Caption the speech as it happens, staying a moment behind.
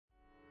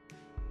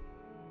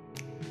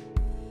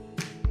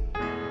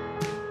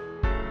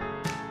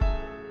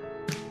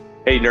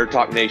Hey, Nerd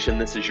Talk Nation,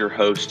 this is your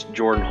host,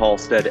 Jordan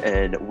Halstead,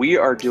 and we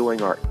are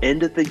doing our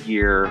end of the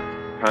year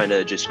kind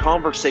of just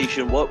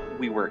conversation, what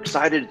we were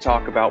excited to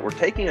talk about. We're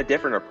taking a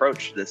different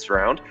approach this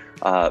round.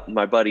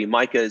 My buddy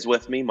Micah is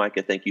with me.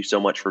 Micah, thank you so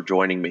much for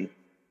joining me.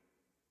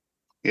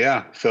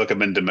 Yeah, I feel like I've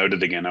been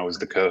demoted again. I was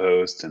the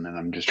co-host, and then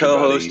I'm just your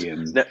Co-host. buddy.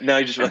 And Now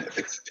you just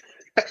producer,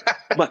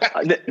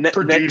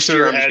 next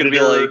year, I'm just going to be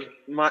editor.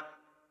 like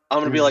I'm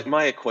going to be like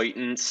my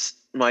acquaintance.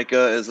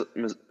 Micah is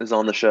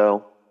on the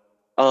show.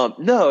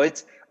 No,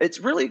 it's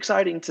really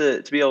exciting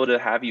to be able to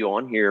have you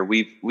on here.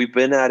 We've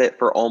been at it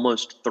for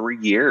almost 3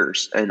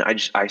 years, and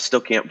I still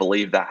can't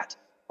believe that.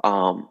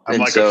 I'm And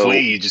like a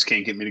flea. You just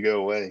can't get me to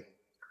go away.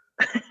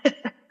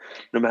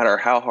 no matter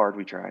how hard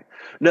we try.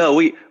 No,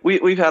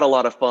 we've had a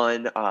lot of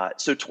fun.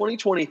 So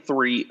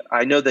 2023,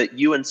 I know that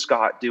you and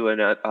Scott do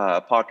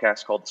a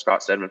podcast called the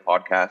Scott Stedman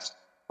Podcast,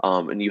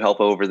 and you help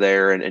over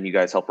there, and you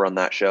guys help run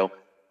that show.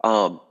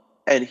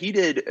 And he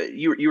did.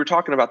 You were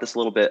talking about this a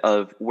little bit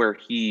of where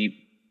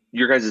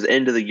your guys'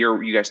 end of the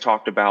year, you guys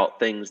talked about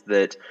things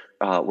that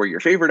were your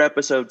favorite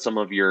episodes, some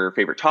of your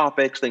favorite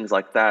topics, things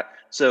like that.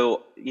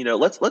 So,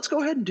 let's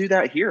go ahead and do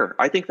that here.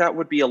 I think that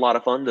would be a lot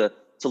of fun to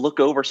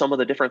look over some of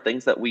the different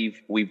things that we've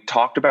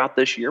talked about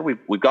this year.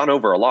 We've gone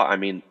over a lot. I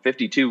mean,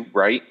 52,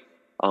 right?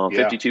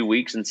 52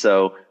 weeks, and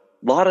so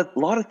a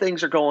lot of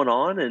things are going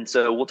on. And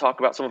so we'll talk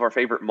about some of our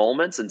favorite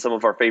moments and some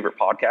of our favorite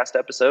podcast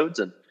episodes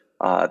and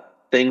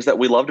things that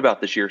we loved about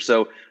this year.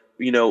 So,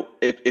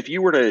 if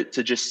you were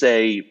to just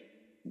say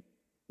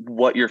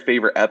what your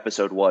favorite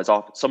episode was,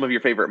 off some of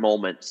your favorite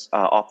moments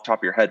off the top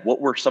of your head, what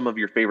were some of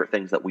your favorite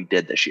things that we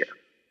did this year?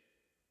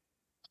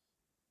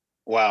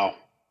 Wow.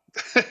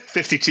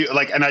 52.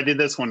 And I did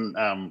this when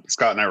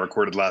Scott and I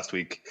recorded last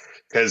week,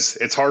 because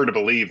it's hard to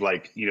believe,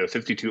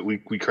 52, we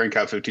crank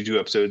out 52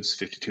 episodes,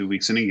 52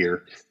 weeks in a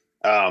year.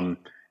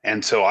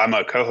 And so I'm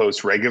a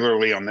co-host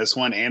regularly on this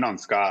one and on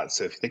Scott.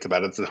 So if you think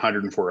about it, it's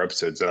 104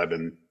 episodes that I've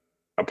been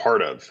a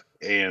part of.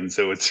 And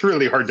so it's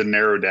really hard to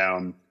narrow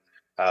down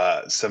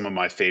some of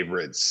my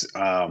favorites.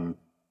 I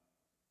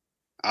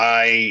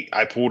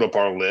pulled up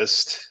our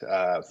list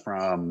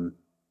from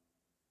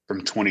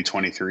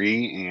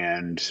 2023,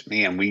 and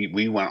man,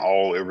 we went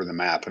all over the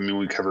map. I mean,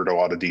 we covered a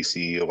lot of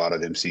DC, a lot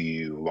of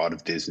MCU, a lot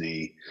of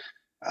Disney,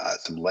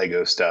 some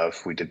Lego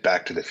stuff. We did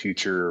Back to the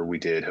Future. We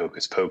did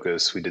Hocus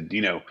Pocus. We did,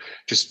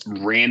 just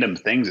random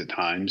things at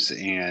times.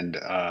 And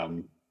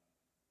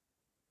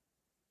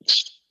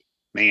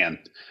man,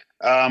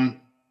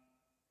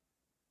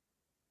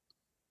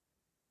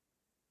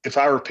 if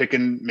I were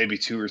picking maybe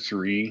two or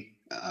three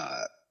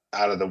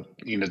out of the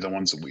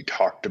ones that we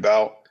talked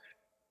about,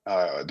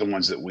 the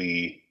ones that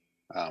we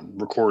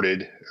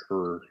recorded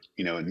or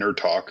in Nerd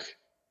Talk,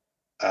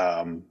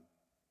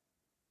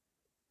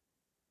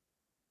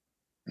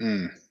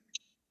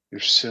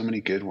 there's so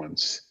many good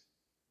ones.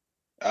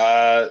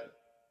 It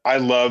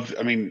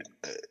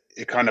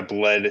kind of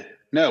bled.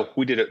 No,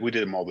 we did it. We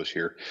did them all this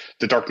year.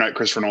 The Dark Knight,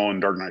 Christopher Nolan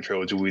Dark Knight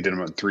trilogy. We did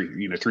them on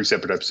three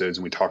separate episodes,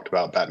 and we talked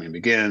about Batman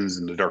Begins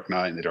and The Dark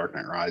Knight and The Dark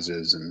Knight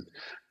Rises and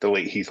the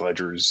late Heath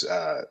Ledger's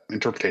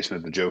interpretation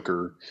of the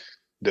Joker.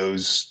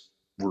 Those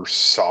were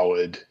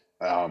solid.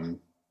 I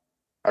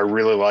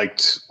really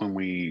liked when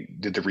we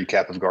did the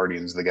recap of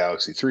Guardians of the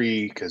Galaxy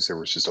 3, because there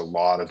was just a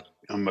lot of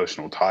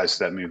emotional ties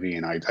to that movie,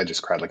 and I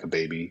just cried like a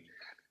baby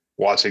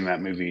watching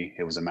that movie.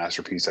 It was a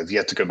masterpiece. I've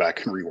yet to go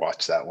back and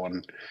rewatch that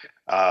one.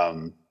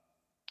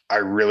 I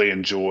really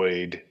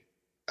enjoyed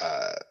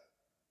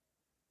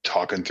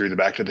talking through the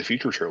Back to the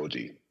Future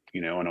trilogy,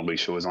 and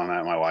Alicia was on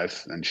that, my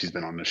wife, and she's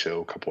been on the show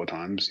a couple of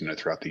times,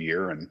 throughout the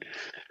year. And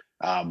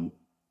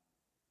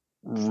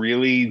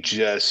really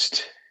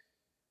just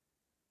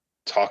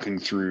talking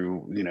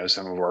through,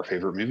 some of our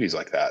favorite movies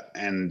like that.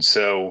 And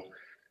so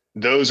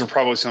those are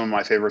probably some of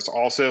my favorites.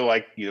 Also,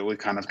 we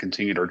kind of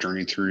continued our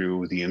journey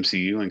through the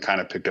MCU and kind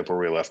of picked up where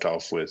we left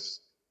off with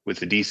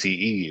the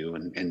DCEU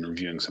and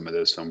reviewing some of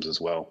those films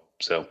as well.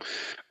 So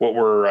what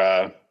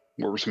were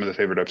some of the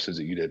favorite episodes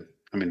that you did?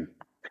 I mean,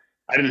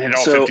 I didn't hit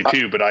all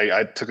 52, but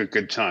I took a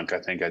good chunk. I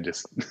think I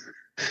just.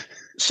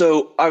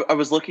 So I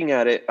was looking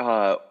at it,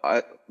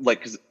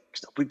 because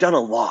we've done a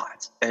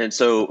lot, and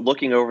so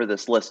looking over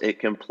this list, it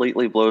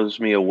completely blows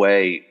me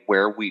away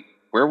where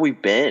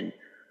we've been.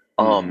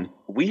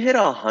 We hit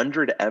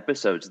 100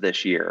 episodes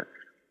this year,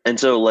 and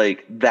so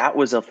that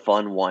was a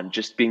fun one.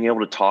 Just being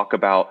able to talk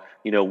about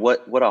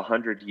what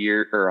 100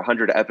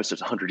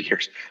 episodes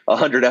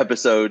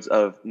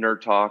of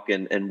Nerd Talk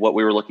and what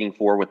we were looking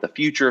for with the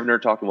future of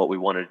Nerd Talk and what we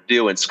wanted to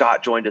do. And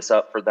Scott joined us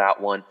up for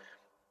that one.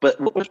 But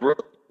what was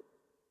really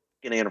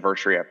an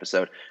anniversary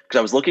episode, because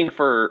I was looking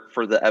for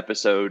the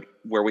episode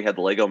where we had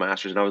the Lego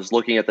Masters, and I was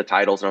looking at the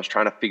titles and I was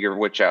trying to figure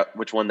which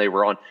one they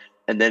were on.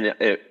 And then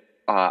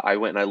I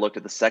went and I looked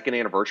at the second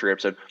anniversary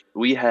episode.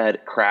 We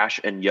had Crash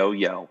and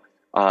Yo-Yo,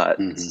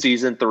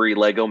 season 3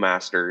 Lego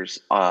Masters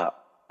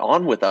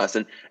on with us,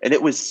 and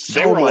it was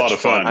so much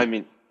fun. I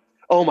mean,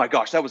 oh my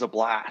gosh, that was a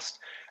blast.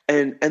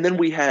 And then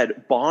we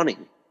had Bonnie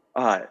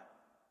to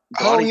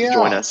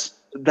join us.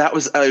 That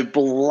was a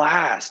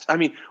blast. I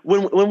mean,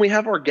 when we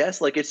have our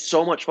guests, like it's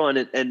so much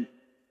fun. And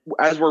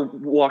as we're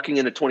walking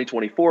into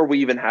 2024, we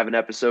even have an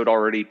episode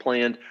already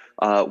planned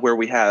where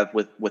we have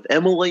with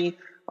Emily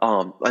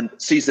on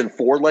season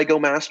 4 Lego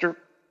Master.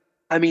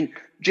 I mean,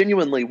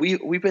 genuinely,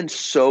 we've been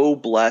so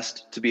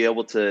blessed to be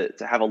able to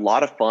have a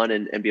lot of fun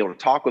and be able to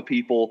talk with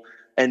people.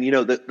 And you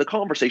know, the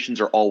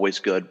conversations are always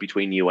good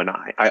between you and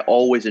I. I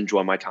always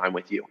enjoy my time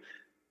with you.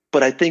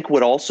 But I think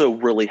what also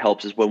really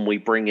helps is when we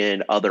bring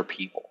in other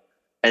people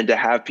and to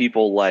have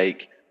people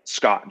like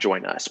Scott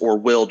join us or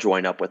Will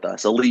join up with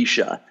us,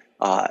 Alicia,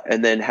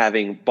 and then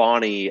having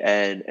Bonnie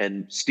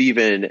and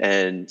Steven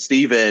and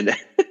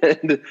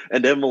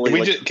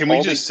Emily. Can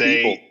we just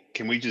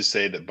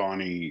say that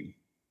Bonnie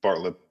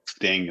Bartlett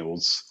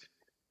Daniels,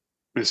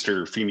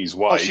 Mr. Feeney's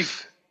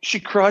wife, she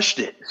crushed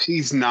it.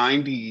 She's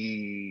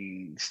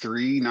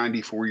 93,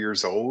 94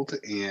 years old,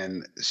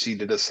 and she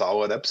did a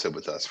solid episode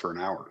with us for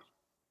an hour.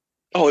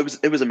 Oh,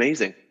 it was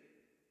amazing.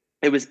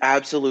 It was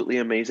absolutely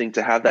amazing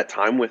to have that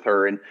time with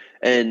her.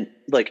 And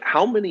like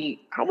how many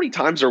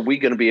times are we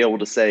going to be able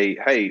to say,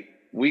 hey,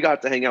 we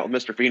got to hang out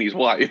with Mr. Feeney's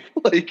wife?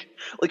 like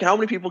how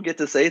many people get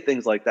to say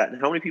things like that? And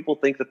how many people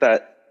think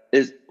that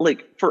is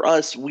like, for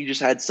us, we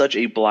just had such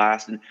a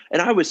blast. And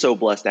I was so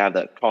blessed to have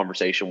that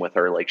conversation with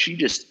her. Like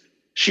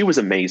she was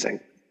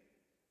amazing.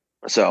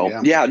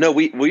 So yeah, no,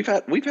 we've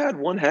had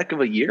one heck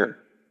of a year.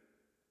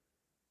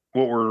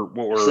 What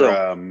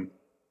were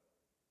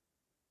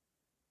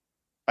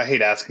I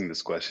hate asking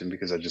this question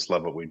because I just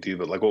love what we do,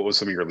 but like, what was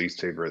some of your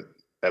least favorite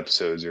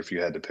episodes, or if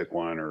you had to pick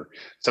one, or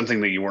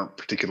something that you weren't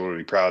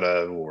particularly proud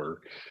of,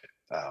 or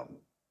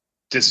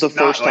just the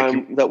first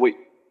time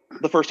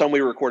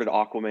we recorded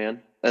Aquaman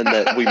and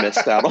that we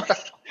missed out on.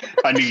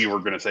 I knew you were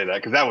going to say that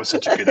because that was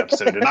such a good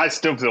episode, and I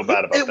still feel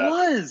bad about that. It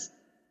was.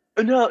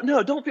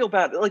 No, don't feel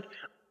bad. Like,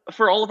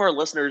 for all of our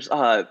listeners,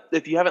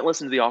 if you haven't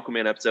listened to the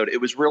Aquaman episode,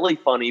 it was really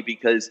funny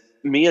because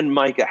me and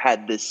Micah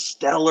had this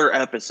stellar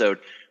episode.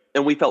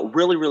 And we felt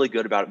really, really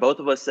good about it. Both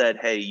of us said,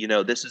 hey, you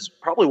know, this is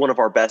probably one of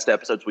our best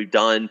episodes we've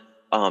done,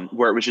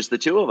 where it was just the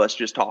two of us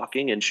just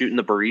talking and shooting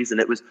the breeze. And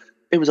it was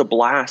a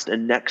blast.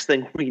 And next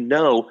thing we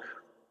know,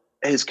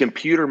 his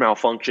computer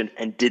malfunctioned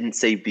and didn't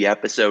save the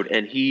episode.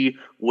 And he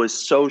was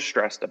so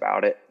stressed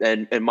about it.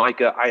 And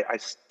Micah, I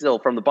still,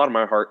 from the bottom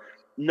of my heart,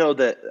 know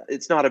that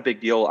it's not a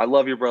big deal. I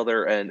love your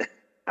brother. And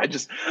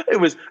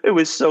it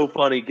was so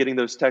funny getting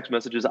those text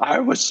messages. I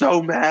was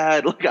so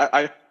mad. Like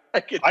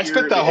I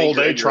spent that whole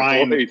day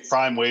trying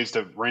ways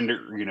to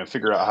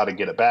figure out how to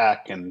get it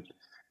back.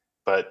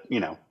 But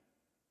good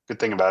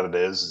thing about it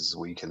is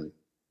we can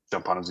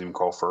jump on a Zoom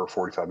call for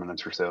 45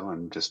 minutes or so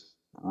and just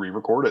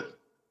re-record it.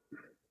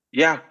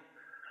 Yeah.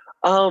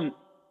 I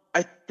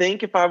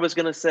think if I was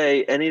going to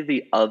say any of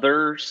the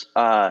others,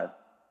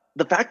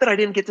 the fact that I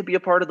didn't get to be a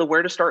part of the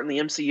Where to Start in the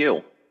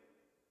MCU,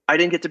 I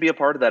didn't get to be a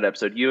part of that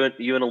episode. You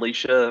and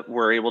Alicia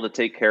were able to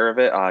take care of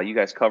it. You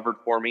guys covered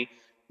for me.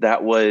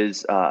 That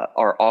was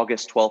our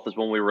August 12th is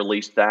when we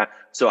released that.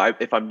 So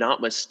if I'm not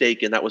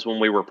mistaken, that was when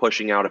we were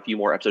pushing out a few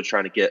more episodes,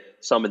 trying to get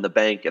some in the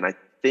bank. And I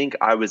think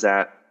I was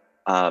at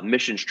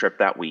missions trip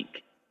that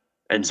week.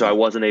 And so I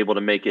wasn't able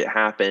to make it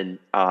happen.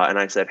 And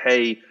I said,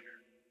 hey,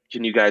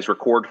 can you guys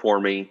record for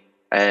me?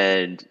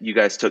 And you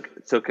guys took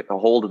a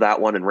hold of that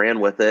one and ran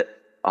with it.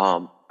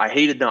 I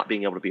hated not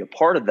being able to be a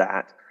part of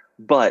that.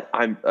 But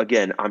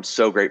I'm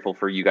so grateful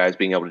for you guys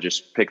being able to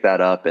just pick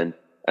that up and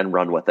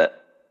run with it.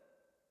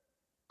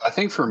 I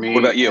think for me,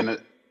 what about you?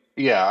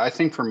 I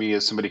think for me,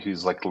 as somebody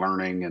who's like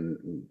learning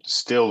and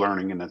still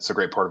learning, and that's a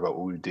great part about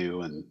what we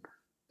do, and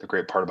the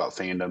great part about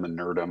fandom and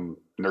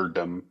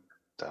nerddom.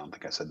 I don't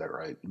think I said that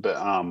right, but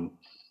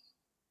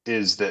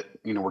is that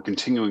we're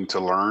continuing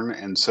to learn,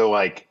 and so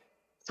like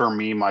for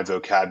me, my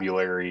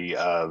vocabulary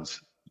of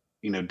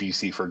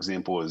DC, for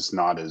example, is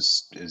not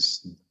as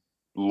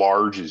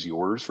large as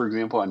yours. For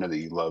example, I know that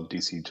you love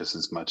DC just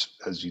as much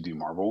as you do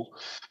Marvel.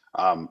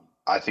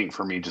 I think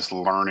for me, just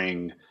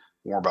learning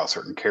more about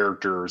certain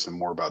characters and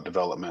more about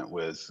development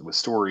with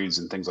stories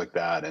and things like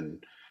that.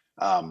 And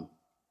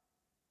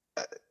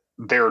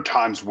there are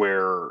times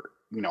where,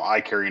 I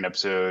carry an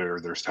episode, or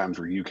there's times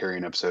where you carry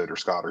an episode, or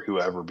Scott or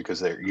whoever,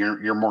 because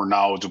you're more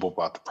knowledgeable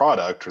about the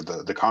product or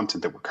the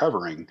content that we're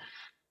covering.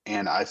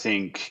 And I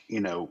think,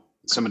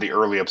 some of the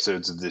early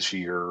episodes of this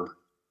year,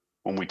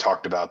 when we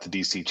talked about the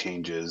DC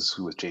changes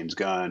with James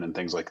Gunn and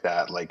things like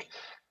that, like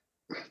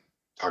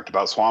talked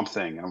about Swamp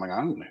Thing, and I'm like, I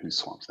don't know who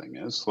Swamp Thing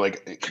is,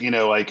 but because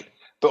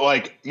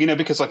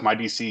like my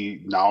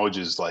DC knowledge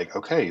is like,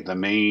 okay, the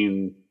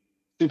main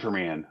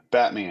Superman,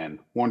 Batman,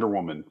 Wonder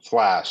Woman,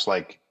 Flash,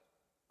 like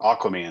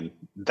Aquaman,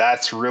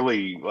 that's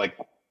really like,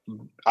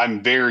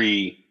 I'm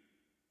very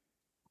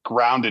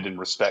grounded in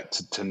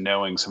respect to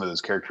knowing some of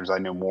those characters. I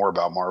know more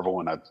about Marvel,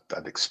 and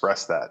I've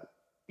expressed that,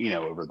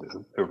 over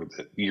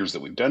the years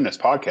that we've done this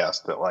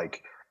podcast, but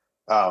like,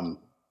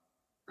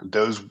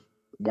 those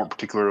weren't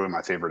particularly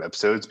my favorite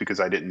episodes because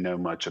I didn't know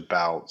much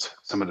about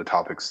some of the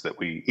topics that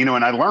we, and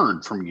I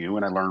learned from you,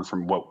 and I learned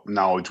from what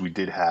knowledge we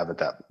did have at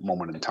that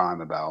moment in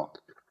time about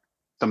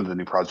some of the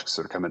new projects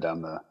that are coming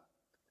down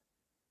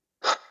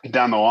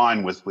down the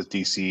line with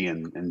DC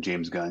and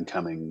James Gunn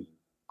coming,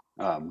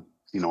 on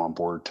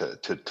board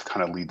to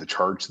kind of lead the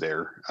charge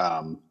there.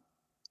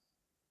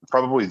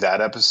 Probably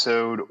that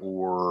episode,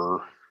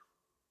 or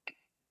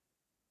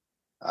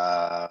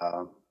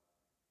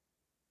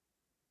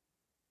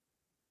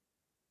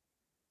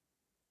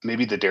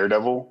maybe the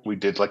Daredevil. We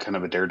did like kind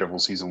of a Daredevil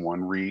season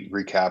 1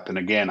 recap, and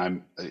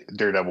again,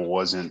 Daredevil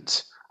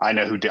wasn't. I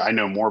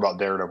know more about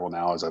Daredevil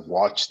now as I've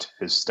watched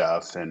his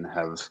stuff and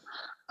have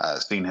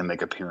seen him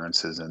make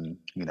appearances in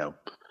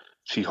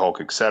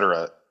She-Hulk,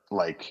 etc.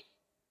 Like,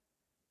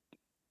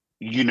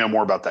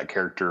 more about that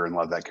character and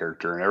love that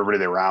character, and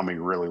everybody around me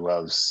really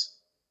loves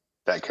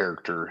that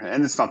character.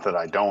 And it's not that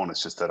I don't;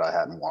 it's just that I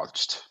hadn't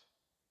watched,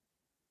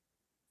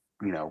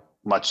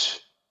 much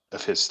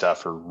of his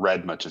stuff or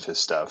read much of his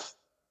stuff,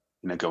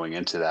 going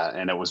into that.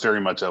 And it was very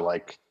much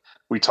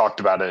we talked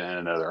about it in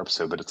another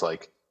episode, but it's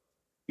like,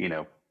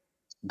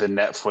 the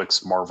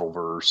Netflix Marvel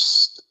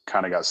verse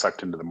kind of got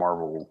sucked into the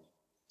Marvel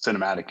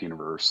cinematic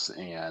universe,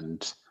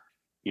 and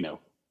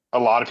a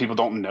lot of people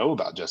don't know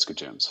about Jessica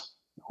Jones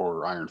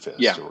or Iron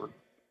Fist, or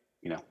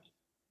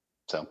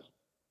so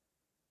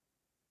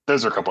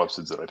those are a couple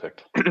episodes that I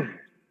picked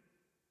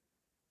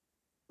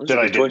that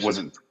I did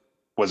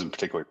wasn't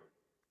particular.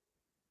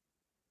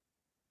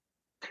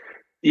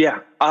 Yeah.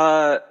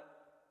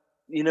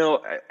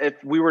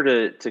 If we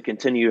were to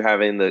continue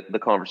having the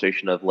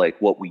conversation of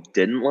like what we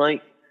didn't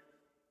like,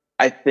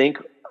 I think,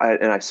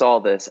 and I saw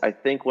this, I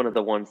think one of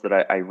the ones that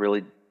I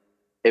really,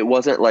 it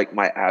wasn't like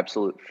my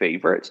absolute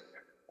favorite,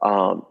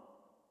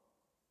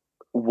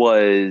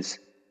 was,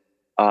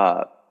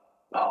 I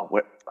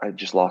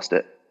just lost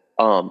it.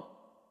 The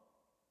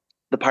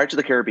Pirates of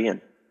the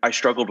Caribbean. I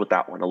struggled with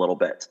that one a little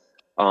bit.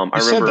 I remember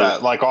said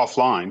that like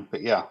offline,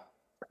 but yeah.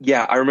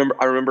 Yeah, I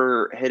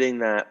remember hitting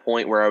that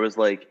point where I was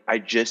like, I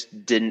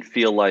just didn't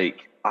feel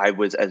like I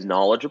was as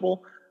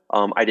knowledgeable.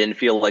 I didn't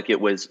feel like it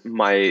was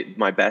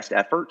my best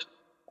effort.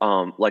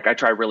 Like I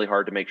try really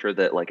hard to make sure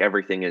that like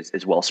everything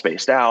is well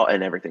spaced out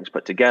and everything's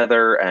put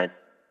together. And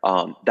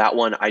that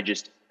one,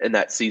 in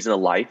that season of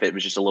life, it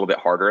was just a little bit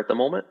harder at the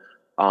moment.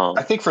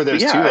 I think for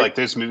those too, like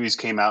those movies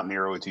came out in the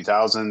early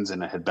 2000s,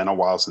 and it had been a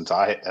while since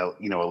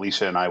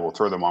Alicia and I will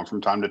throw them on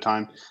from time to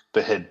time,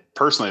 but had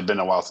personally been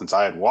a while since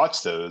I had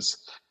watched those.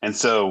 And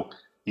so,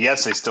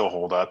 yes, they still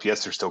hold up.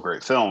 Yes, they're still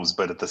great films,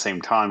 but at the same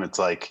time, it's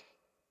like,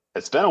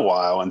 it's been a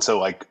while. And so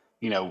like,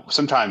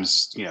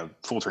 sometimes,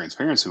 full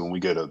transparency, when we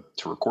go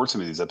to record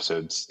some of these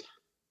episodes,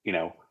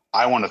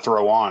 I want to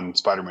throw on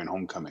Spider-Man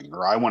Homecoming,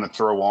 or I want to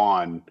throw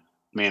on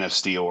Man of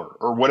Steel,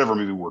 or whatever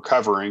movie we're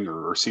covering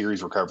or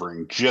series we're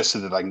covering, just so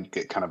that I can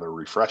get kind of a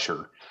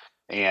refresher.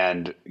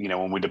 And,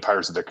 when we did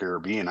Pirates of the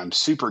Caribbean, I'm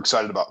super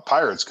excited about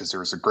Pirates because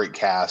there was a great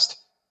cast.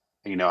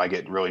 I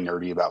get really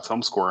nerdy about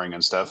film scoring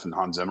and stuff, and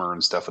Hans Zimmer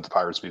and stuff with the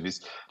Pirates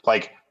movies.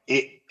 Like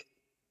it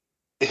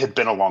had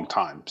been a long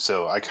time.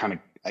 So I kind of,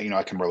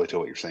 I can relate to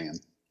what you're saying.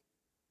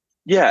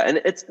 Yeah.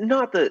 And it's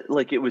not that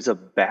like it was a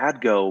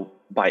bad go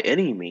by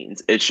any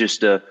means. It's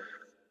just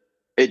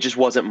it just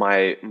wasn't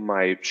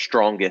my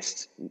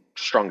strongest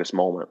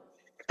moment.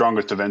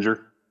 Strongest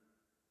Avenger.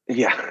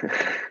 Yeah,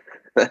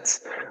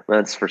 that's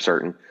for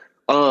certain.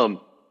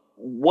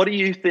 What do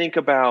you think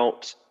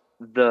about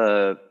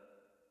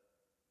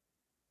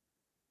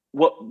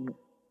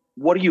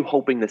what are you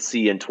hoping to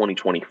see in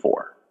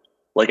 2024?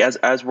 Like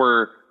as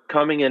we're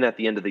coming in at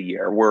the end of the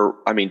year,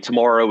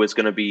 tomorrow is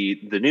going to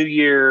be the new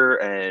year,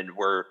 and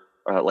we're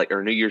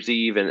or New Year's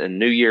Eve and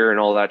New Year and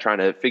all that, trying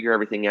to figure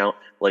everything out.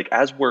 Like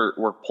as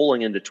we're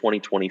pulling into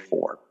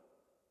 2024,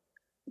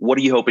 what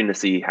are you hoping to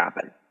see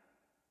happen?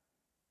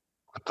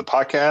 With the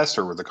podcast,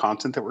 or with the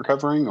content that we're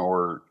covering,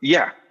 or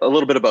yeah, a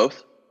little bit of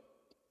both.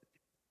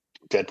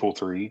 Deadpool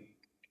 3,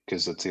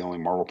 because it's the only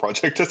Marvel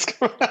project that's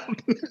coming out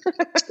in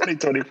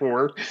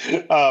 2024.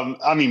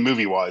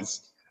 Movie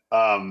wise,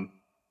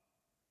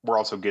 we're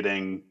also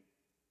getting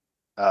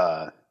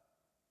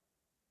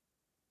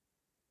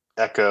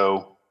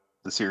Echo.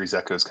 The series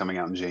Echo is coming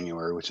out in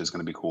January, which is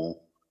going to be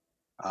cool.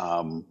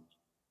 Or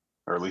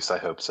at least I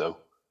hope so.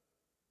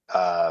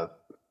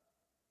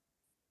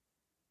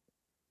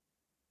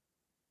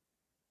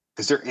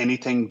 Is there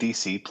anything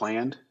DC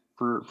planned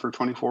for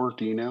 24?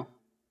 Do you know?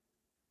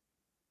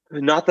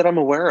 Not that I'm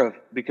aware of,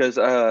 because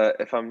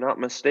if I'm not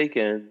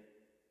mistaken,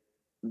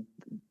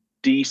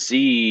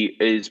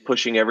 DC is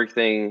pushing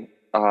everything.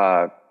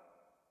 I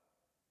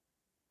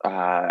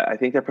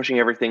think they're pushing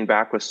everything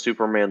back with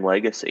Superman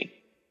Legacy.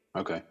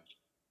 Okay.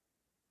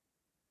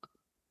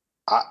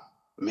 I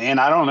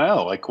don't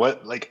know. Like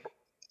what? Like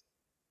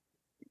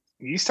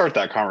you start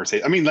that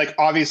conversation. I mean, like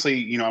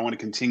obviously, I want to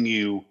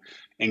continue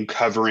in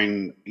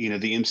covering, the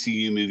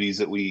MCU movies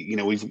that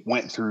we've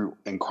went through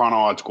in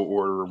chronological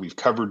order. We've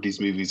covered these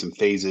movies in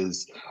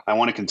phases. I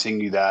want to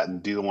continue that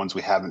and do the ones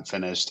we haven't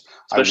finished.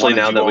 Especially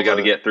now that we got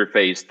to get through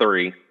phase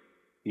 3.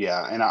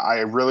 Yeah. And I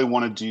really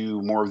want to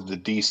do more of the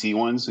DC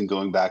ones and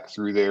going back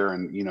through there.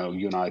 And, you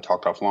and I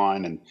talked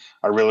offline, and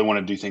I really want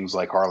to do things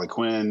like Harley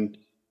Quinn.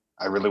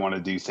 I really want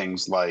to do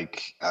things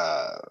like,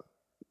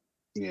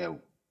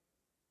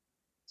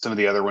 some of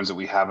the other ones that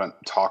we haven't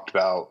talked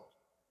about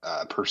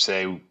per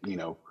se.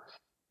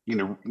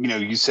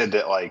 You said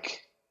that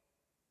like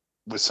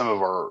with some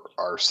of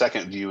our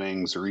second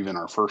viewings or even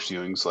our first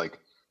viewings, like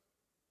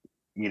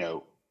you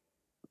know,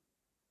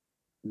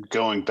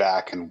 going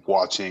back and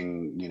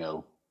watching,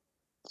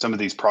 some of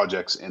these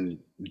projects and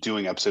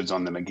doing episodes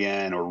on them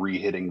again or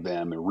re-hitting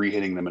them and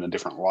re-hitting them in a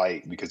different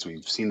light because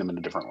we've seen them in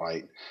a different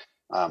light.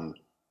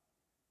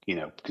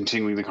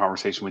 Continuing the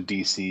conversation with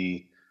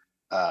DC,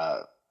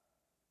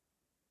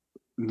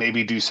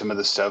 maybe do some of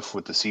the stuff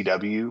with the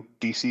CW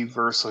DC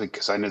verse, like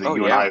because I know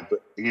that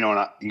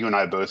you and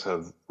I both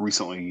have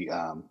recently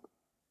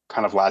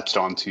kind of latched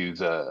onto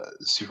the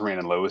Superman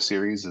and Lois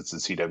series. It's the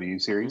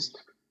CW series.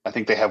 I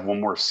think they have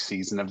one more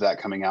season of that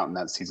coming out, and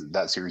that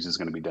series is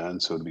going to be done.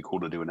 So it'd be cool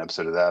to do an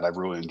episode of that. I've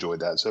really enjoyed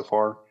that so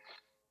far.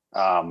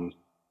 I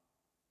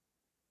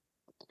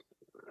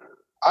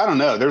don't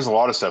know. There's a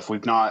lot of stuff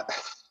we've not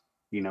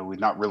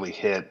really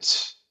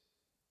hit.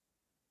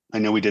 I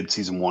know we did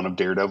season 1 of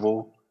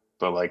Daredevil,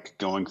 but like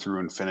going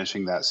through and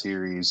finishing that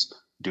series,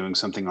 doing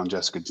something on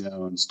Jessica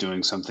Jones,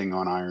 doing something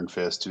on Iron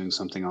Fist, doing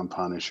something on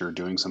Punisher,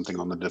 doing something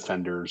on the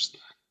Defenders,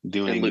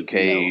 doing and Luke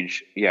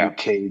Cage, Luke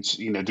Cage,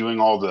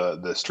 doing all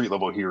the street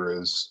level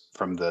heroes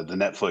from the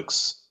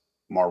Netflix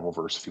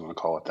Marvelverse, if you want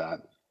to call it that.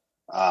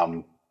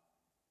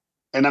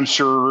 And I'm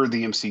sure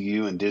the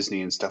MCU and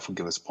Disney and stuff will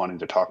give us plenty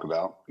to talk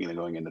about,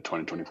 going into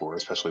 2024,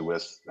 especially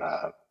with,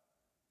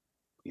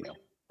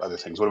 other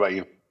things. What about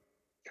you?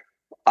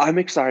 I'm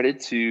excited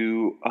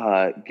to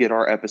get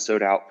our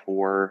episode out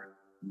for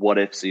What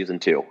If Season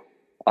 2.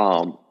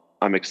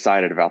 I'm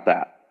excited about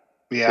that.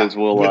 Yeah, because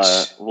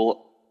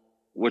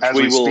which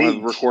we will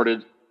have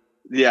recorded.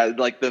 Yeah,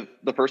 like the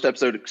first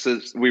episode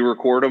says we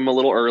record them a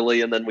little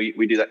early and then we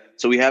do that.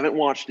 So we haven't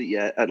watched it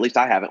yet. At least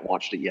I haven't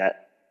watched it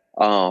yet.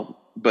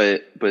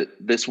 But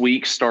this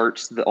week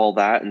starts all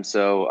that, and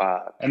so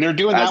and they're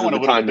doing that one a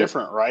little bit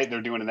different, right?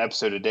 They're doing an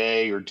episode a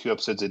day or 2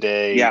 episodes a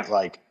day,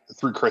 like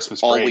through Christmas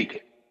break. All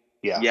week.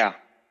 Yeah.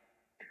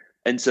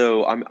 And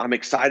so I'm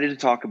excited to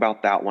talk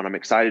about that one. I'm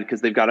excited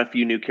because they've got a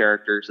few new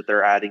characters that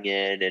they're adding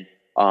in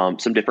and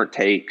some different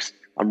takes.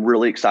 I'm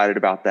really excited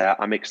about that.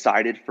 I'm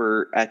excited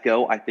for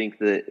Echo. I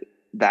think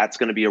that's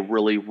going to be a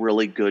really,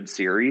 really good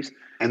series.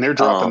 And they're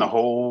dropping the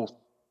whole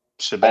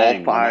shebang.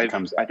 All 5.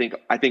 Comes I think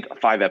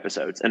 5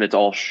 episodes, and it's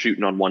all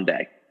shooting on one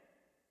day.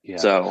 Yeah.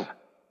 So,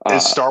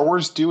 is Star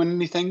Wars doing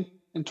anything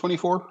in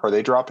 24? Are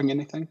they dropping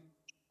anything?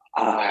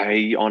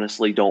 I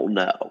honestly don't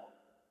know.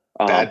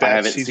 Bad Batch I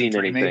haven't seen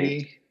 3,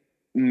 anything.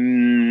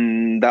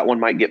 Maybe? That one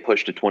might get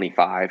pushed to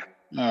 25.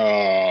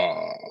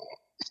 Oh,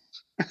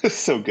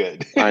 so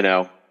good. I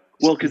know.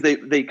 Well, because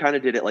they kind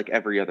of did it like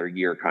every other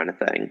year kind of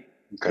thing.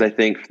 Okay. I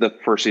think the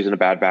first season of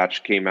Bad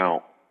Batch came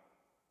out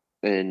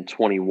in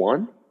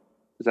 21.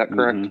 Is that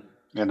correct?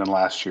 Mm-hmm. And then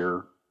last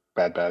year,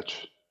 Bad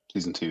Batch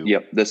season 2.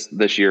 Yep.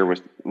 This year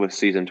was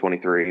season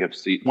 23 of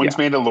When's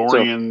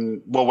Mandalorian?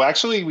 So, well,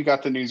 actually, we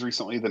got the news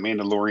recently that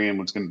Mandalorian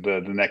was going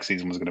to the next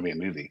season was going to be a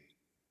movie.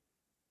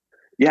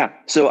 Yeah.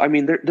 So I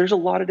mean, there's a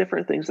lot of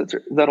different things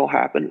that'll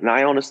happen, and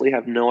I honestly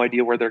have no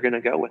idea where they're going to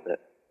go with it,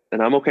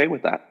 and I'm okay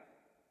with that.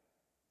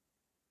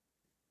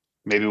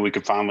 Maybe we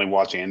could finally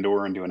watch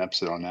Andor and do an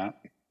episode on that.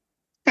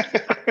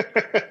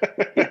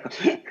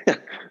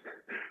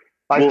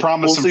 I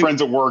promised some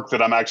friends at work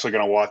that I'm actually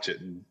going to watch it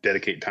and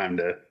dedicate time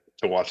to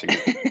watching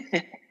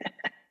it.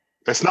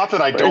 It's not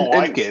that I don't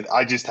like it.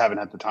 I just haven't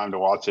had the time to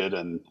watch it.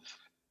 And,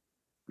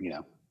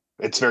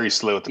 it's very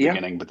slow at the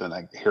beginning, but then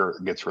I hear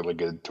it gets really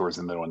good towards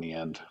the middle and the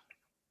end.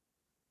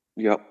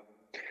 Yep.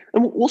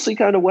 And we'll see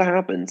kind of what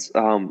happens.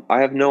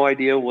 I have no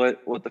idea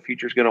what the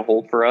future is going to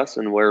hold for us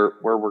and where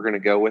we're going to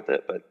go with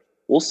it, but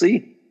we'll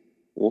see.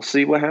 We'll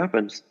see what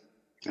happens.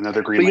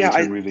 Another Green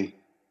Lantern movie.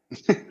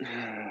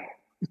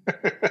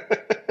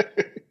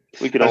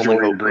 We could only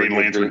hope Green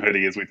Lantern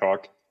hoodie as we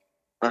talk.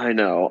 I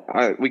know.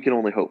 We can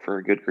only hope for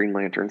a good Green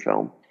Lantern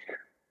film.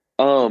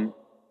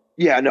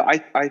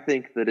 I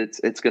think that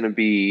it's going to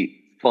be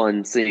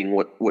fun seeing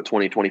what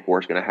 2024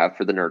 is going to have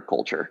for the nerd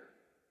culture.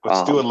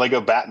 Let's do a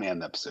Lego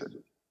Batman episode.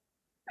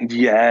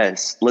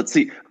 Yes. Let's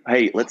see.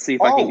 Hey, let's see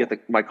if I can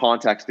get my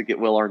contacts to get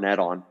Will Arnett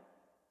on.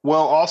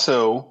 Well,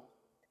 also,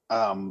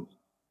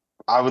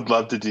 I would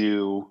love to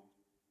do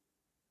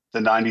the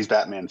 90s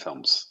Batman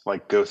films,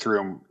 like go through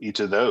them, each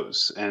of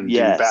those, and do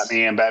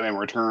Batman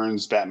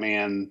Returns,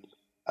 Batman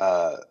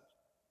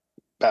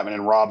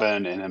and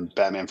Robin, and then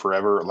Batman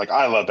Forever. Like,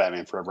 I love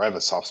Batman Forever. I have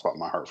a soft spot in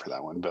my heart for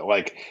that one. But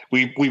like,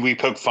 we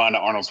poke fun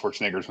at Arnold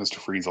Schwarzenegger's Mr.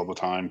 Freeze all the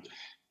time.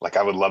 Like,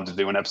 I would love to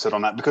do an episode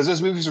on that because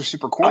those movies are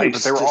super corny,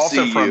 but they were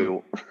also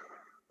from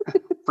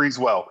Freeze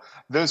Well.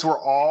 Those were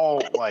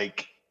all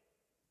like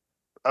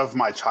of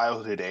my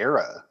childhood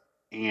era.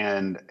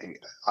 And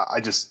I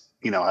just,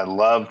 I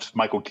loved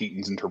Michael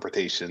Keaton's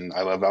interpretation.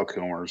 I love Val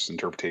Kilmer's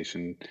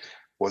interpretation.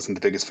 Wasn't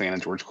the biggest fan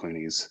of George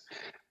Clooney's,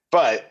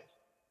 but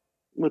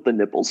with the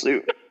nipple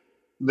suit,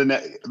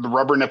 the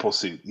rubber nipple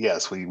suit.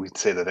 Yes, we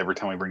say that every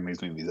time we bring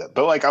these movies up.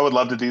 But like, I would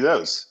love to do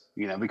those,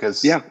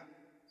 because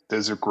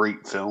those are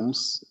great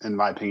films, in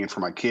my opinion, for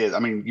my kids. I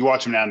mean, you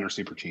watch them now and they're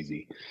super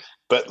cheesy,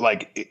 but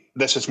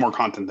that's just more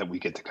content that we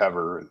get to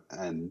cover.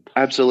 And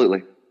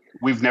Absolutely.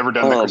 we've never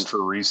done the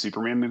Christopher Reeve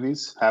Superman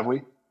movies, have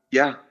we?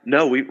 Yeah,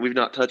 no, we've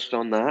not touched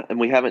on that, and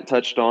we haven't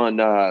touched on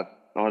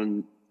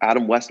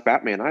Adam West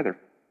Batman either.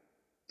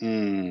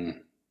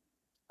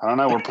 I don't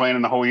know. We're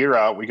planning the whole year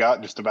out. We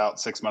got just about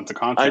 6 months of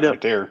content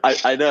right there.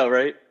 I know,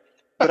 right?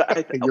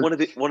 But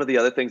one of the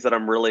other things that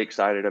I'm really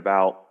excited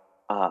about,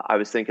 I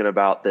was thinking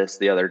about this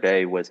the other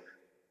day, was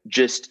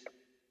just,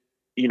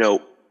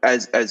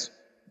 as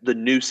the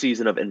new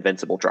season of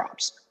Invincible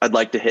drops, I'd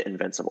like to hit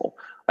Invincible.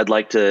 I'd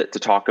like to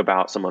talk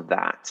about some of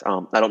that.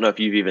 I don't know if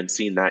you've even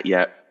seen that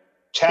yet.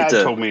 Chad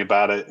told me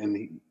about it,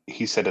 and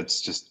he said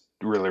it's just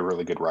really,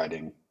 really good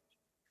writing.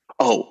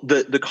 Oh,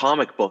 the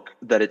comic book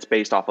that it's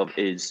based off of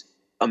is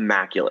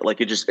immaculate.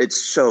 Like it's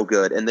so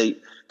good. And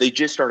they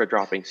just started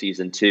dropping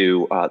season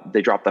 2.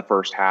 They dropped the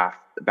first half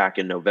back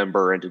in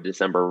November into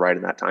December, right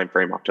in that time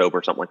frame,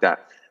 October, something like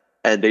that.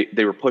 And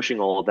they were pushing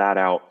all of that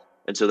out.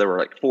 And so there were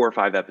like 4 or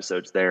 5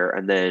 episodes there.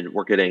 And then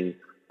we're getting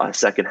a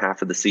second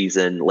half of the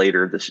season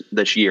later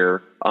this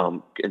year,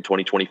 in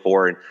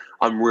 2024. And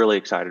I'm really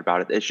excited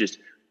about it.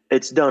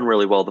 It's done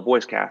really well. The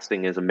voice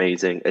casting is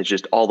amazing. It's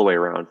just all the way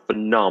around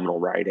phenomenal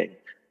writing.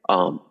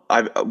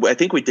 I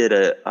think we did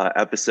a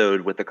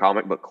episode with the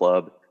Comic Book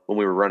Club when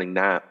we were running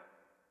that.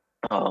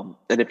 And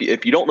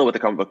if you don't know what the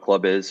Comic Book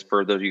Club is,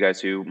 for those of you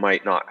guys who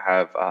might not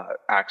have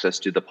access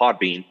to the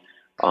Podbean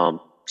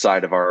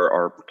side of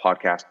our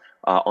podcast,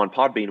 on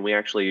Podbean, we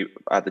actually,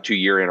 at the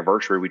 2-year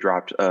anniversary, we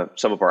dropped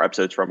some of our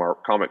episodes from our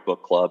Comic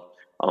Book Club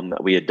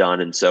that we had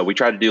done. And so we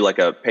tried to do like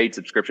a paid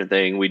subscription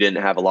thing. We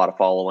didn't have a lot of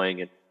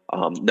following, and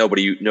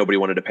nobody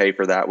wanted to pay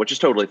for that, which is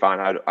totally fine.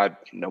 I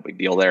no big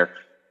deal there.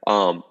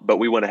 But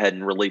we went ahead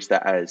and released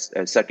that as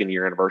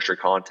second-year anniversary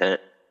content.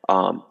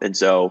 And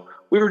so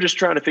we were just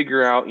trying to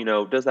figure out,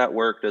 does that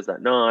work? Does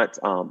that not?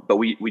 But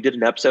we did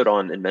an episode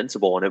on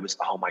Invincible, and it was,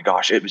 oh my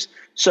gosh, it was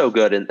so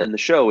good. And the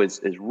show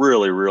is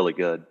really, really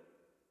good.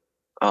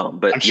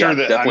 But I'm sure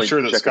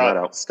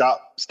that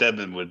Scott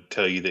Stedman would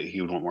tell you that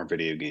he would want more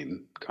video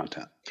game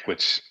content,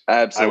 which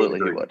absolutely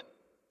he would.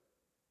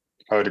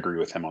 I would agree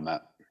with him on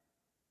that.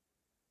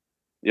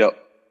 Yep.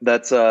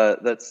 That's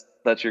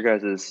your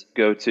guys'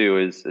 go-to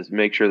is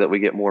make sure that we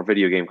get more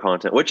video game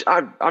content, which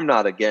I'm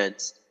not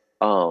against.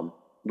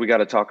 We got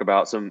to talk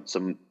about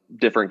some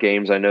different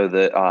games. I know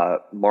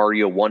that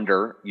Mario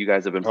Wonder, you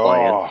guys have been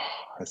playing. Oh,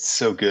 that's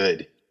so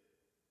good.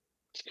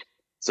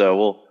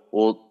 So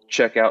we'll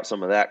check out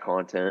some of that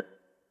content.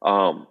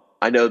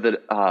 I know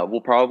that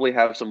we'll probably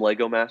have some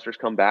Lego Masters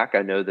come back.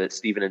 I know that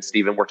Steven and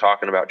Steven were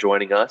talking about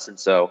joining us, and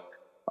so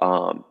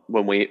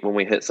when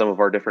we hit some of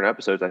our different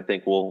episodes, I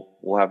think we'll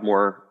have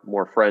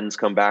more friends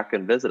come back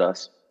and visit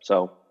us.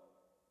 So,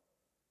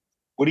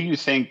 what do you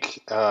think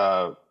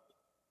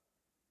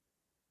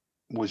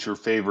was your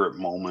favorite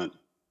moment,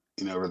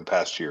 over the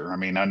past year? I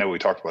mean, I know we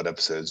talked about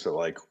episodes, but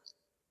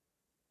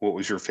what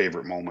was your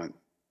favorite moment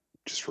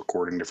just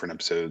recording different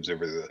episodes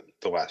over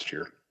the last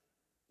year?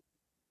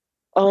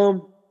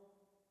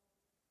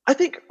 I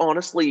think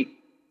honestly,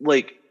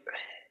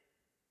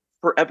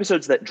 for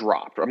episodes that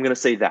dropped, I'm going to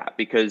say that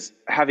because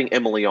having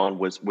Emily on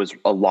was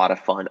a lot of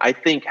fun. I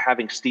think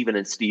having Steven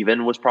and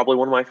Steven was probably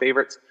one of my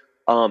favorites.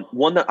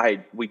 One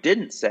that we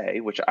didn't say,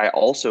 which I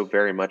also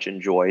very much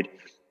enjoyed,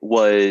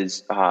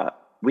 was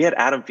we had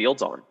Adam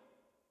Fields on.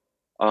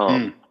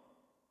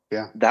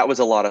 Yeah, that was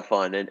a lot of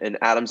fun. And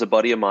Adam's a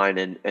buddy of mine,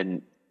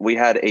 and we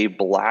had a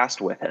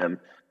blast with him.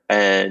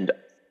 And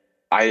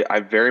I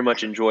very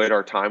much enjoyed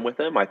our time with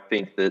him. I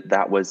think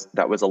that was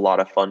a lot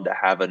of fun to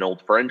have an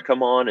old friend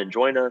come on and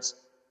join us.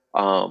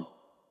 I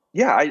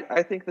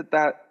think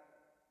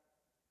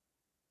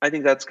I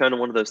think that's kind of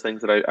one of those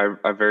things that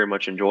I very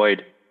much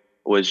enjoyed,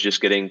 was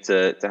just getting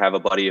to have a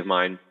buddy of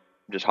mine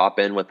just hop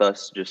in with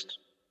us, just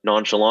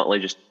nonchalantly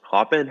just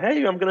hop in.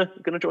 Hey, I'm gonna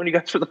join you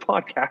guys for the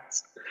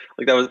podcast.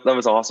 That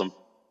was awesome.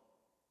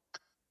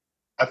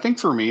 I think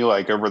for me,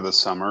 over the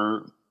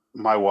summer,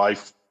 my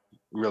wife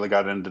really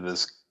got into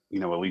this.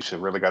 Alicia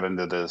really got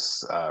into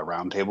this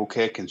roundtable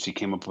kick, and she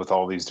came up with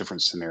all these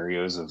different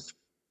scenarios of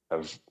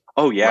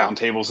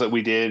roundtables that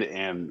we did.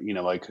 And,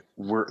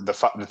 we're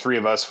the 3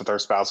 of us with our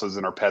spouses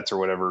and our pets or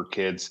whatever,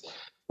 kids,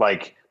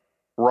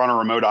 we're on a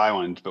remote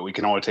island, but we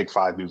can only take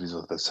 5 movies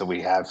with us. So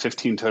we have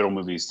 15 total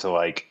movies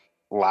to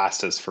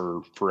last us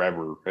for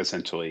forever,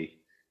 essentially.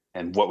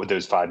 And what would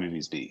those 5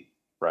 movies be?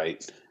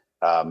 Right.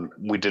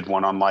 We did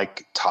one on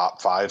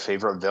top 5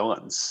 favorite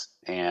villains,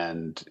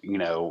 and,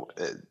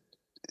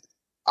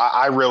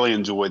 I really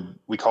enjoyed,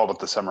 we called it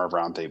the Summer of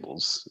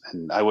Roundtables,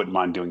 and I wouldn't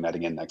mind doing that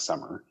again next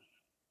summer.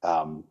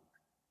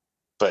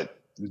 But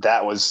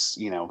that was,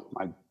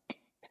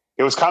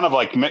 it was kind of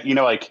when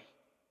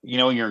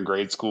you're in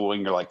grade school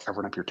and you're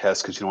covering up your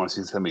tests because you don't want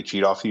to see somebody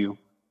cheat off you.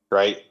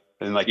 Right.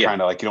 And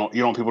kind of you don't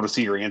want people to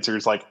see your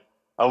answers.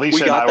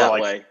 Alicia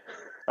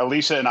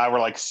and I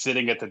were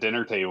sitting at the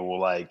dinner table,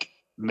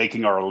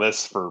 making our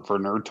lists for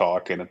Nerd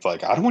Talk, and it's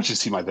like, I don't want you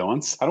to see my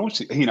villains. I don't want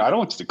you, I don't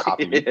want you to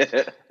copy me.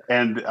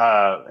 And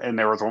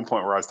there was one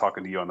point where I was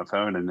talking to you on the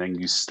phone, and then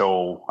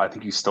I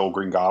think you stole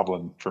Green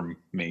Goblin from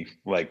me,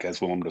 like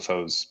as Willem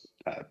Dafoe's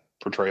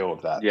portrayal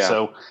of that. Yeah.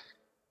 So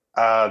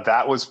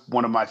that was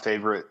one of my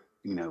favorite,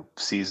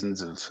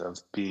 seasons of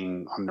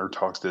being on Nerd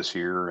Talks this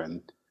year,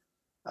 and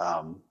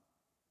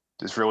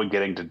just really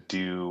getting to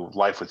do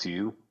life with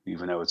you,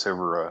 even though it's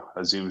over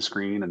a Zoom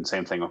screen. And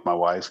same thing with my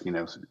wife.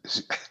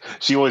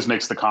 She always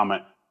makes the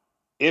comment,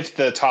 if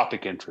the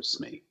topic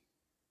interests me,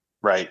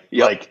 right?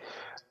 Yep. Like,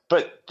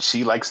 but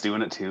she likes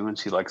doing it too, and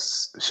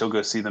she'll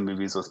go see the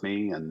movies with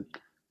me, and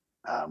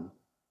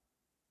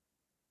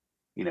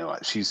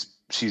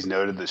she's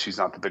noted that she's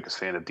not the biggest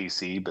fan of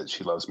DC, but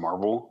she loves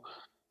Marvel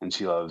and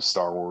she loves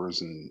Star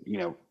Wars, and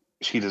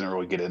she doesn't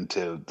really get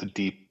into the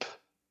deep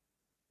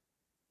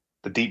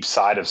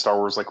side of Star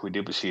Wars like we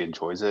do, but she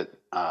enjoys it.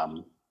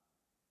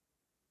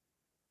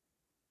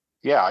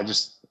 Yeah,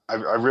 I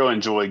really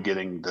enjoy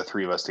getting the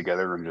three of us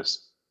together, and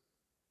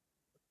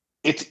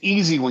it's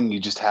easy when you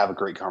just have a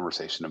great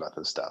conversation about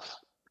this stuff.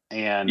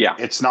 And yeah,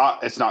 it's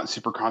not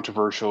super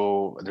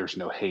controversial. There's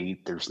no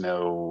hate. There's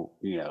no,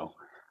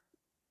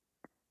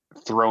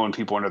 throwing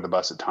people under the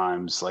bus at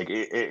times. Like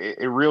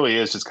it really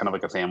is just kind of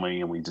like a family,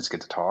 and we just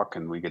get to talk,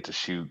 and we get to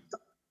shoot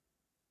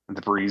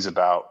the breeze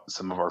about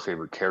some of our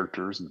favorite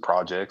characters and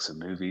projects and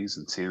movies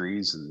and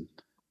series. And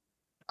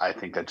I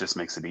think that just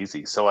makes it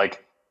easy. So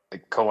like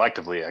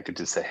collectively, I could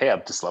just say, hey, I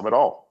just love it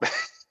all.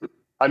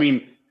 I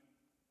mean,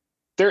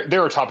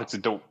 there are topics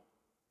that don't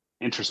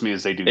interest me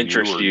as they do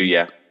interest you,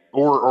 yeah.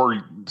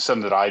 Or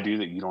some that I do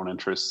that you don't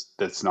interest,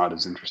 that's not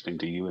as interesting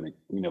to you,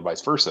 and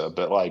vice versa.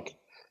 But like,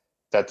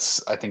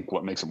 that's, I think,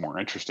 what makes it more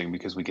interesting,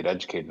 because we get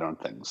educated on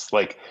things.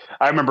 Like,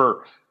 I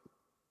remember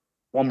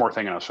one more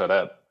thing, and I'll shut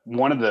up.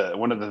 One of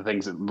the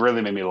things that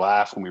really made me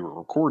laugh when we were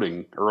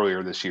recording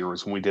earlier this year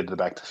was when we did the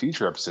Back to the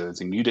Future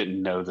episodes, and you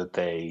didn't know that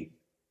they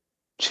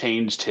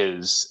changed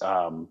his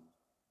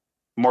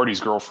Marty's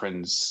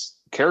girlfriend's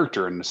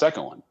character in the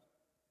second one.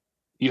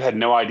 You had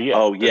no idea.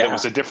 Oh yeah, it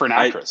was a different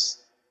actress.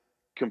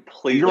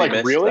 Completely. You're like,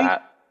 missed really?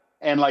 That.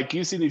 And like,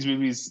 you've seen these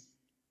movies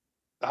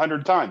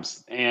 100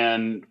 times,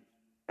 and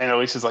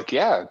Elisa's like,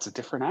 yeah, it's a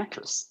different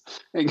actress.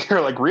 And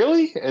you're like,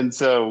 really? And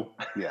so,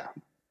 yeah,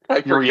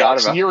 your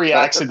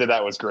reaction to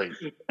that was great.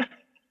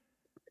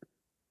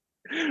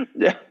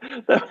 Yeah,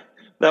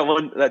 that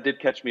one that did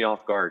catch me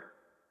off guard.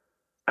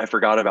 I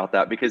forgot about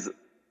that, because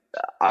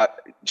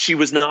she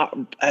was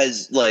not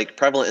as like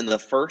prevalent in the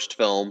first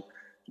film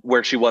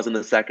where she was in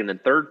the second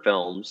and third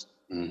films.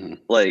 Mm-hmm.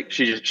 Like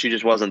she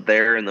just wasn't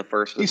there in the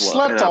first. He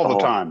slept all the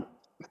time.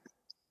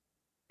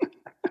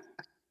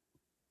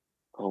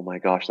 Oh my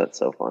gosh, that's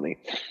so funny.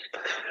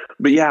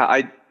 But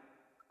yeah,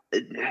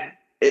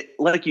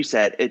 like you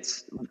said,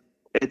 it's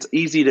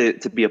easy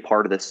to be a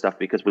part of this stuff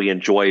because we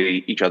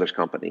enjoy each other's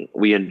company.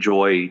 We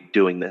enjoy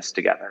doing this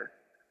together.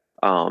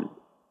 And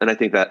I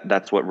think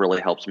that's what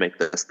really helps make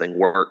this thing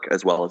work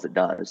as well as it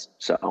does.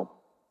 So,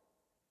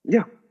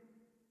 yeah.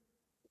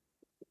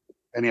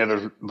 Any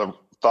other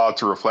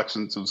thoughts or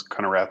reflections to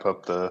kind of wrap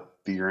up the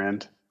year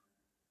end?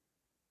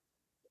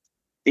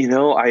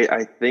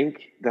 I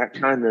think that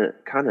kind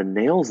of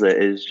nails it.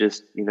 Is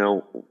just,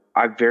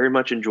 I very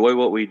much enjoy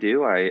what we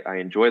do. I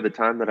enjoy the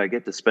time that I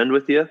get to spend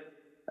with you.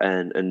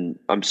 And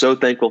I'm so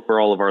thankful for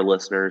all of our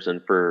listeners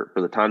and for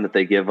the time that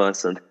they give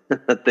us, and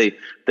that they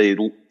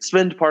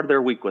spend part of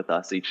their week with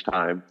us each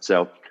time.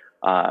 So,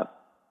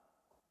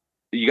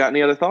 you got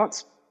any other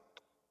thoughts?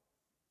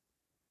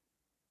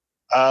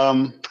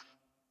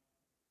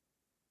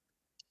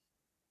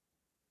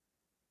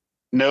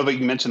 No, but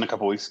you mentioned a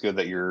couple weeks ago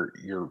that your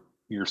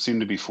soon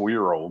to be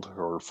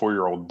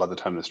 4-year-old by the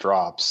time this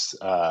drops,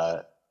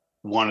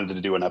 wanted to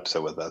do an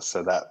episode with us.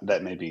 So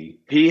that may be,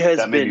 he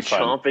has been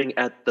chomping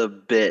at the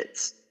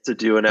bits to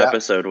do an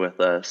episode with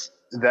us.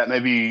 That may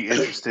be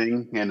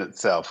interesting in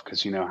itself,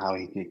 because you know how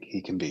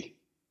he can be.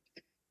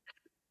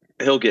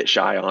 He'll get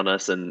shy on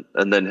us, and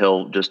then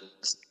he'll just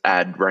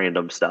add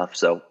random stuff.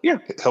 So yeah,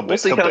 he'll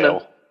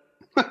bail.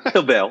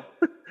 He'll bail,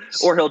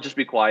 or he'll just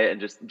be quiet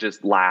and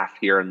just laugh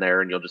here and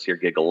there, and you'll just hear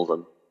giggles,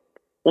 and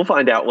we'll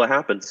find out what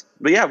happens.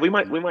 But yeah, we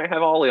might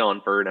have Ollie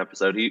on for an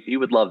episode. He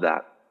would love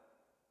that.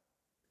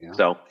 Yeah.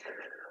 So,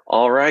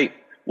 all right.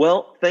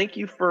 Well, thank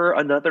you for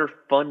another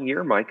fun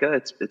year, Micah.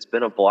 It's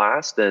been a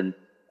blast, and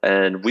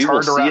we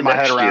will see you next year. It's hard to wrap my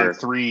head around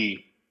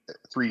 3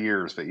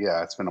 years, but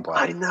yeah, it's been a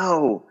blast. I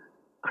know.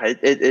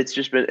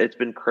 It's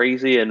been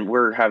crazy, and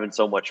we're having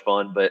so much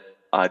fun. But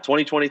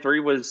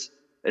 2023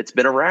 it's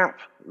been a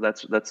wrap.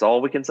 That's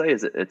all we can say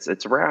is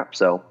it's a wrap.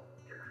 So,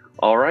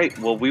 all right.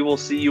 Well, we will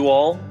see you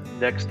all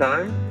next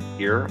time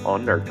here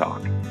on Nerd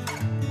Talk.